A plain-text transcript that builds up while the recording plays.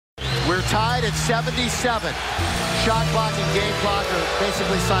We're tied at 77. Shot clock and game clock are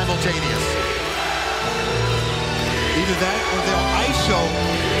basically simultaneous. Either that or they'll ISO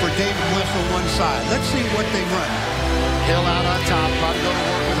for David Bliss on one side. Let's see what they run. Hill out on top, about to go to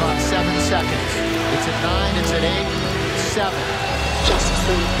work with about 7 seconds. It's at 9, it's at 8, 7.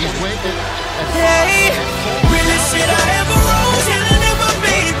 He's waiting at 5. Hey, really shit I ever wrote, chillin' in my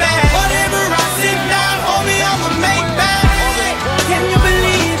Maybach. Whatever I sit down, homie, I'ma make back. Can you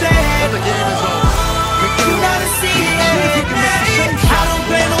believe that? The game is over. You gotta see it. I don't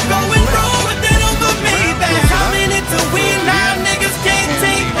plan on going through, but then on the Maybach. I'm in it to win, now niggas can't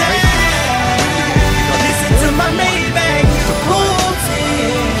take that. Listen to my Maybach, to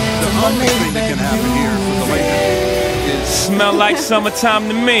my Maybach. Smell like summertime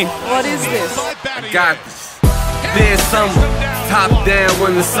to me. What is this? I got this. Dead summer, top down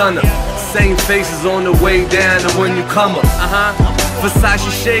when the sun up. Same faces on the way down to when you come up.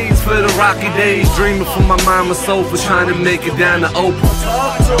 Versace shades for the rocky days. Dreaming for my mama's sofa, trying to make it down to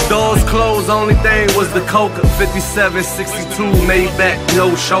Oprah. Doors closed, only thing was the coca. 57, 62, Maybach,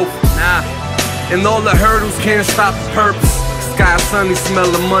 no chauffeur. And all the hurdles can't stop the purpose. Sky sunny,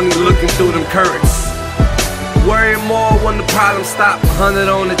 smell the money looking through them curtains. Worrying more when the problem stop. 100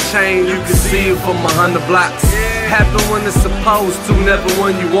 on the chain, you can see it from 100 blocks. Happen when it's supposed to, never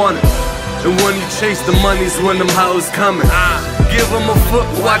when you want it. And when you chase the money's when them hoes coming. Give them a foot,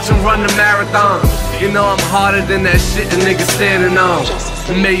 watch them run the marathon. You know I'm harder than that shit a nigga standing on.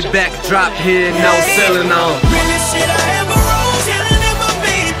 Maybach drop here, no selling on. Really shit I ever wrote, chillin' in my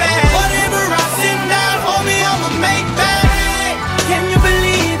Maybach. Whatever I sit down, homie, I'ma make back. Can you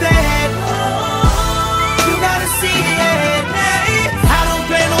believe that? You gotta see it. I don't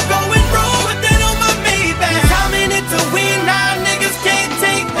plan on going through, but then on my Maybach. I'm in it to win, now niggas can't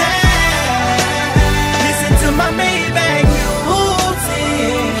take that. Listen to my Maybach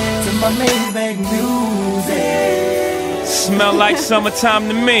music, to my Maybach music. Smell like summertime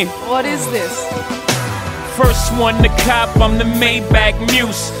to me. What is this? First one to cop, I'm the Maybach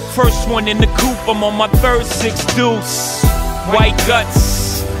Muse. First one in the coupe, I'm on my third 6 deuce. White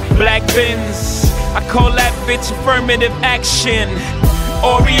guts, black bins. I call that bitch affirmative action.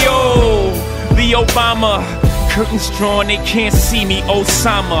 Oreo, the Obama. Curtains drawn, they can't see me.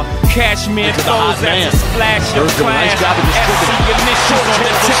 Osama, cashmere clothes, that's a splash of class. FC initials on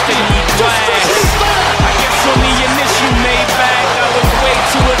the Tiffany glass. I guess on the initial Maybach, I was way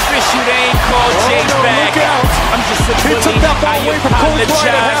too official. They ain't called J-Back. I'm just a bully, I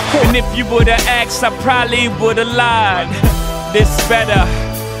apologize. And if you would've asked, I probably would've lied. This better,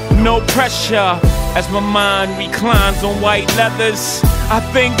 no pressure. As my mind reclines on white leathers, I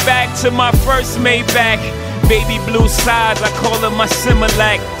think back to my first Maybach. Baby blue sides, I call it my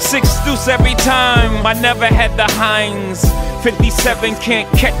Similac. 6 deuce every time, I never had the Heinz. 57 can't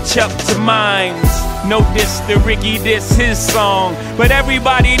catch up to mines. No diss to Ricky, this his song. But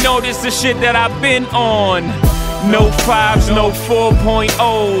everybody notice the shit that I've been on. No 5s, no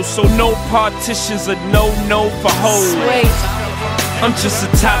 4.0s. So no partitions or no for hoes. Wait. I'm just a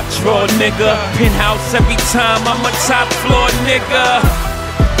top drawer nigga. Penthouse every time, I'm a top floor nigga.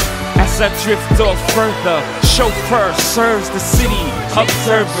 As I drift off further, chauffeur serves the city.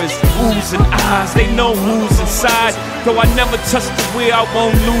 Observers, oohs and eyes, they know who's inside. Though I never touch the wheel, I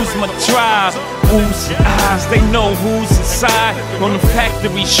won't lose my drive. Oohs and eyes, they know who's inside. On the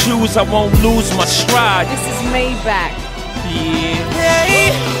factory shoes, I won't lose my stride. This is Maybach. Yeah.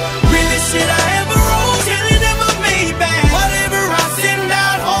 Hey, really shit I ever wrote, chillin' in my Maybach. Whatever I sit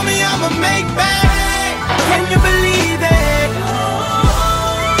down, homie, I'ma make back. Can you believe that?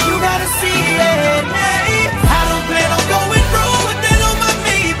 You gotta see it. I don't plan on going through, but then on my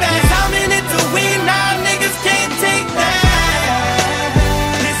Maybach. I'm in it to win, now niggas can't take that.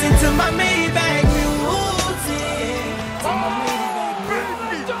 Listen to my Maybach music, to my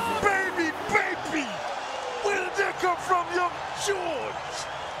Maybach. Baby, where did that come from, young George?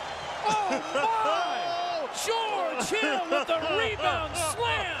 Oh my! George Hill with the rebound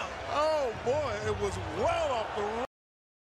slam! Oh boy, it was well off the